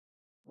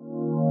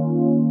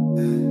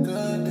Need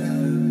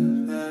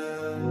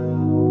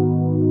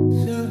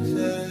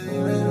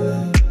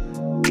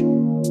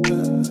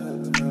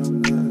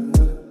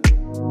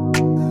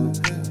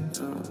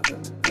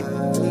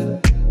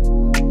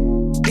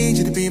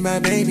you to be my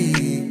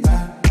baby.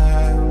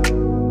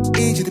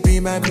 Need you to be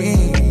my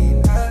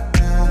queen.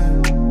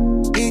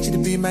 Need you to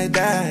be my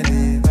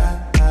daddy.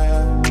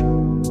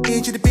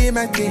 Need you to be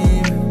my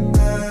king.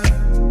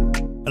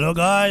 Hello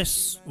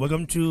guys,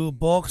 welcome to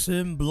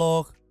Boxing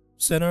Blog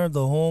Center,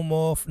 the home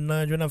of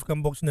Nigerian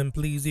African boxing. And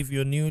please, if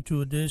you're new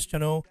to this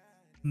channel,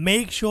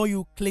 make sure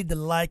you click the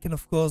like and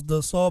of course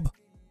the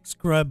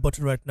subscribe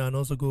button right now, and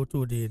also go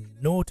to the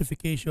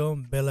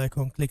notification bell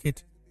icon, click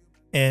it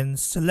and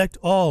select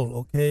all.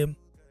 Okay,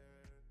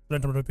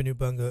 when I'm open new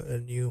banger, a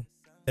new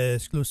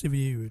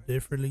exclusivity, you will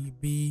definitely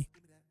be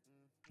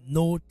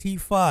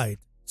notified.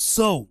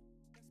 So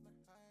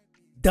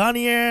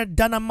Daniel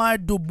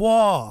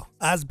Dubois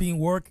has been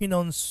working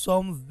on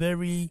some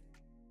very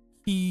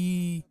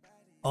key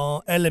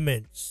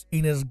elements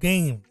in his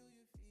game.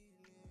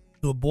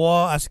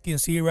 Dubois, as you can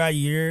see right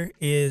here,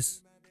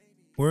 is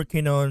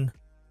working on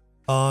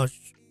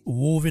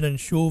woven and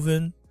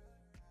shoving,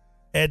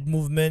 head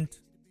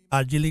movement,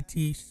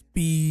 agility,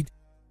 speed,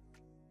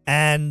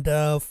 and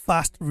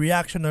fast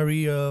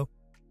reactionary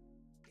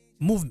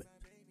movement.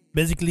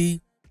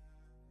 Basically,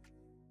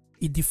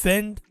 he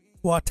defend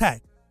to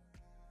attack.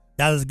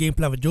 That's his game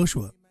plan for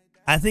Joshua.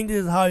 I think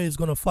this is how he's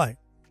gonna fight.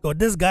 So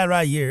this guy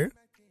right here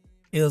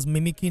is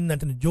mimicking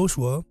Anthony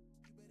Joshua.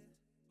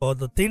 But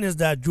the thing is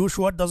that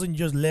Joshua doesn't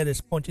just let his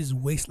punches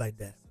waste like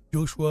that.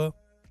 Joshua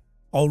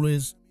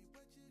always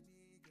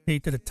stay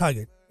to the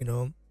target. You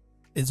know,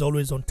 is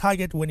always on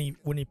target when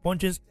he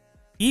punches.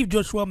 If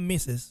Joshua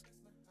misses,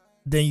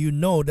 then you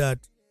know that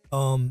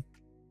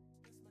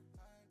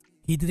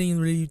he didn't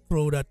really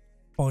throw that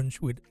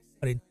punch with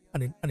an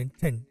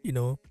intent. You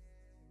know.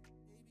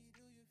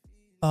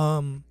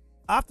 I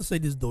have to say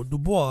this though,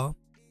 Dubois,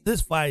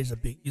 this fight is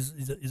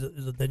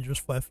a dangerous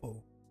fight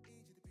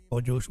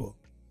for Joshua.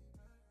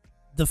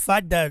 The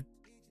fact that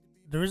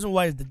the reason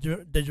why it's a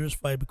dangerous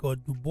fight because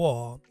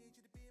Dubois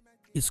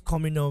is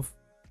coming off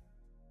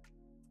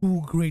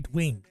two great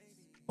wins,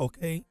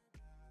 okay,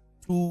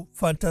 two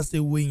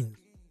fantastic wins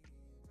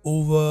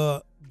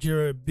over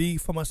Jared B.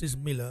 Pharmacist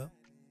Miller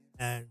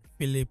and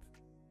Philip,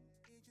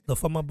 the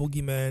former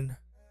boogeyman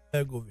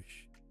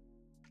Ergovich,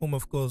 whom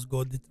of course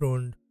got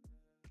dethroned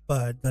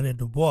by Daniel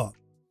Dubois.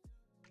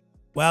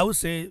 Well, I would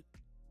say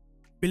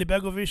Philip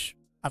Ergovich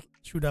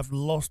should have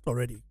lost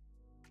already.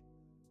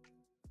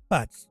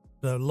 But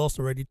lost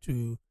already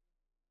to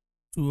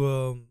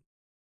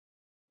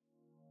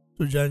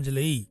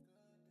Janjale.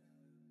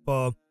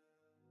 But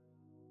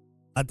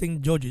I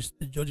think the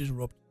judges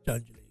robbed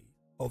Janjale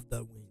of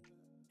that win,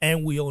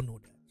 and we all know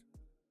that.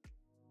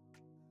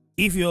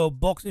 If you're a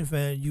boxing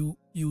fan,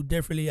 you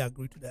definitely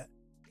agree to that.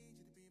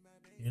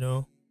 You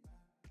know.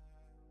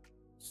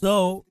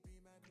 So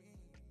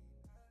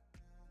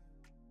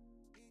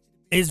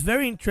it's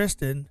very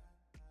interesting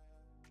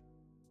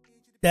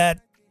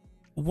that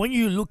when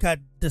you look at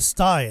the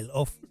style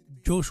of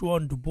Joshua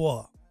and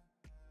Dubois,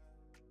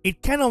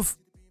 it kind of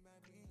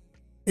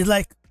is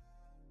like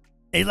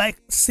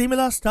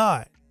similar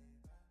style.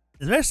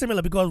 It's very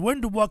similar because when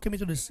Dubois came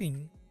into the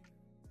scene,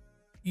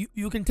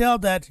 you can tell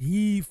that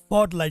he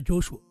fought like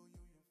Joshua.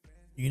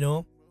 You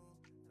know,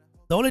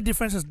 the only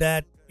difference is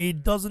that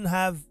it doesn't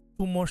have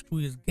too much to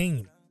his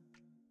game.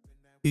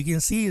 You can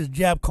see his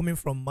jab coming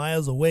from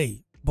miles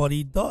away, but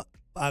he does,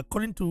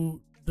 according to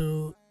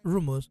the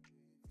rumors,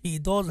 he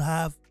does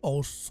have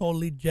a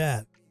solid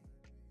jab,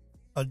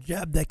 a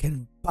jab that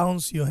can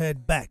bounce your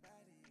head back.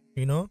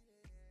 You know,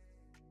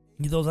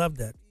 he does have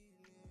that.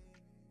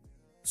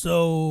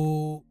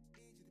 So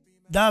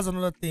that's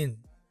another thing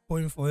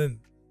going for him.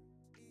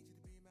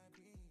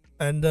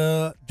 And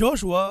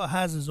Joshua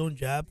has his own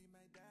jab.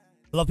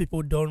 A lot of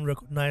people don't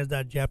recognize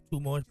that jab too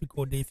much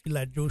because they feel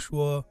like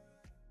Joshua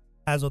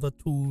has other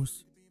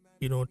tools,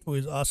 you know, to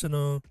his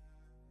arsenal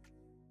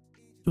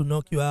to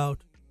knock you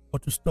out or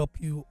to stop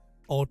you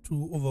or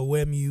to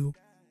overwhelm you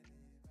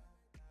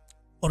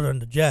other than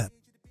the jab.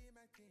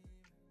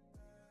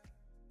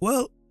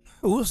 Well,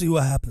 we'll see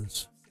what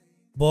happens.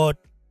 But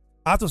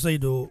I have to say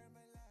though,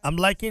 I'm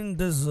liking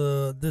this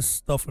this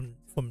stuff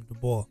from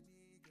Dubois.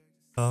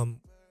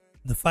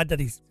 The fact that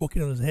he's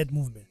working on his head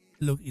movement.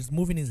 Look, he's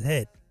moving his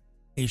head.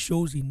 It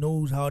shows he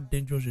knows how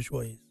dangerous Joshua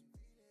is.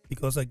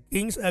 Because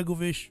against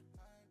Ergovich,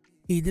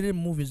 he didn't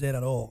move his head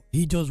at all.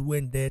 He just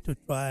went there to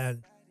try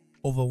and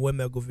overwhelm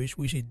Ergovich,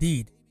 which he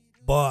did.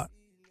 But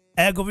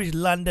Ergovich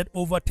landed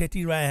over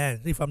 30 right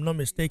hands, if I'm not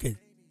mistaken.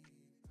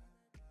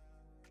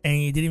 And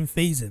he didn't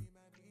phase him.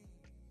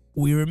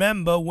 We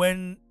remember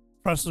when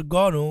Francis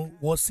Ngannou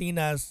was seen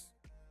as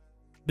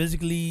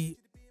basically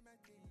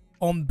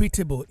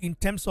unbeatable in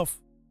terms of,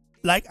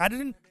 like,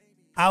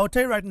 I'll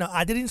tell you right now,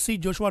 I didn't see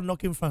Joshua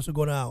knocking Francis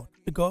Ngannou out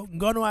because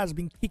Ngannou has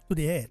been kicked to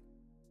the head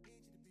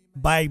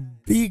by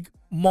big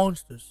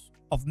monsters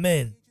of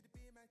men,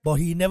 but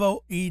he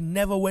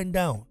never went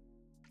down.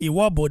 He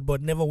wobbled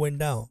but never went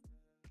down.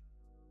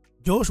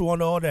 Joshua, on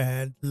the other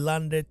hand,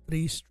 landed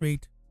 3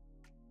 straight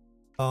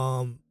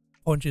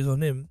punches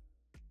on him.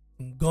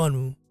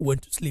 Ngannou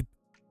went to sleep.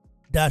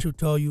 That should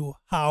tell you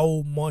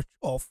how much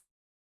of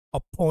a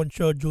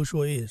puncher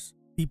Joshua is.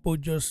 People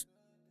just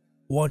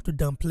want to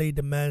downplay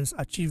the man's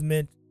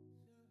achievement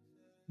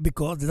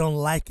because they don't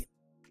like it.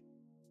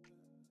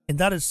 And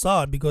that is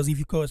sad, because if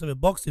you call yourself a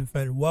boxing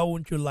fan, why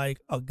wouldn't you like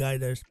a guy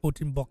that's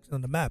putting boxing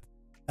on the map?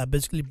 That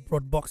basically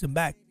brought boxing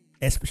back,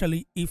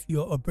 especially if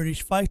you're a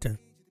British fighter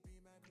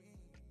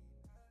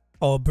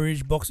or a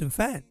British boxing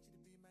fan.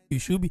 You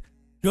should be.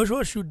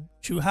 Joshua should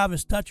have a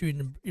statue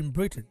in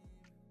Britain.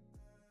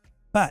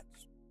 But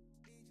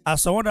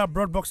as someone that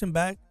brought boxing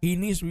back, he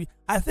needs to.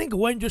 I think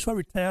when Joshua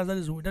retires, that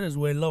is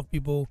where a lot of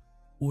people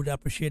would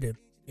appreciate him.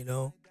 You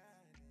know.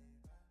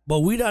 But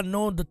we don't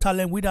know the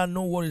talent. We don't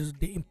know what is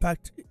the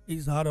impact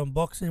he's had on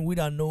boxing. We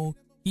don't know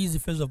he's the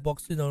face of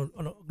boxing on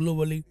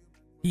globally.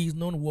 He's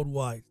known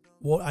worldwide.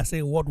 What I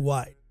say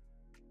worldwide.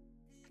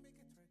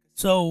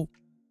 So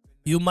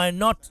you might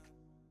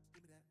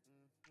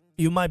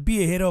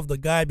be a hater of the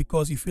guy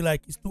because you feel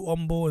like he's too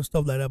humble and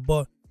stuff like that.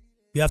 But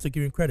you have to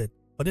give him credit.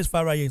 But this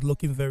fight right here is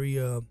looking very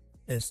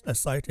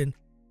exciting.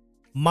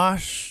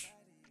 March,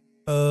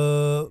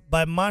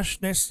 by March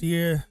next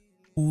year,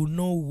 we'll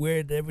know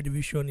where the every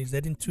division is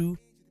heading to,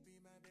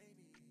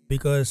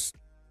 because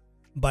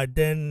by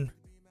then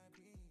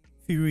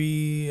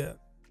Fury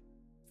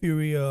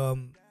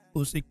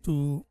Usyk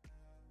 2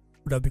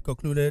 would have been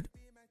concluded.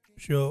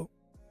 Sure,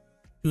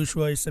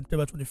 Joshua is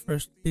September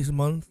 21st this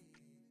month.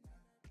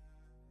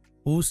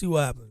 We'll see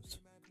what happens.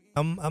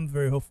 I'm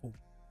very hopeful.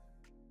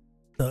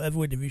 The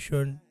heavyweight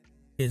division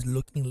is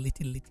looking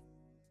little.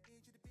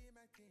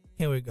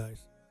 Can't wait,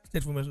 guys. Stay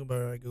for me.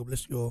 God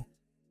bless you all.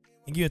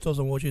 And give your thoughts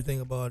on what you think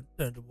about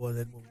Daniel Dubois'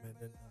 head movement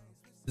and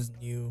this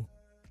new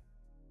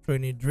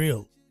training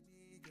drill.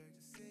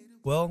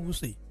 Well, we'll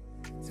see.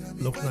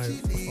 Look nice.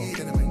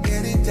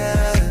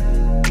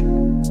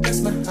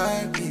 That's my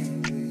heartbeat.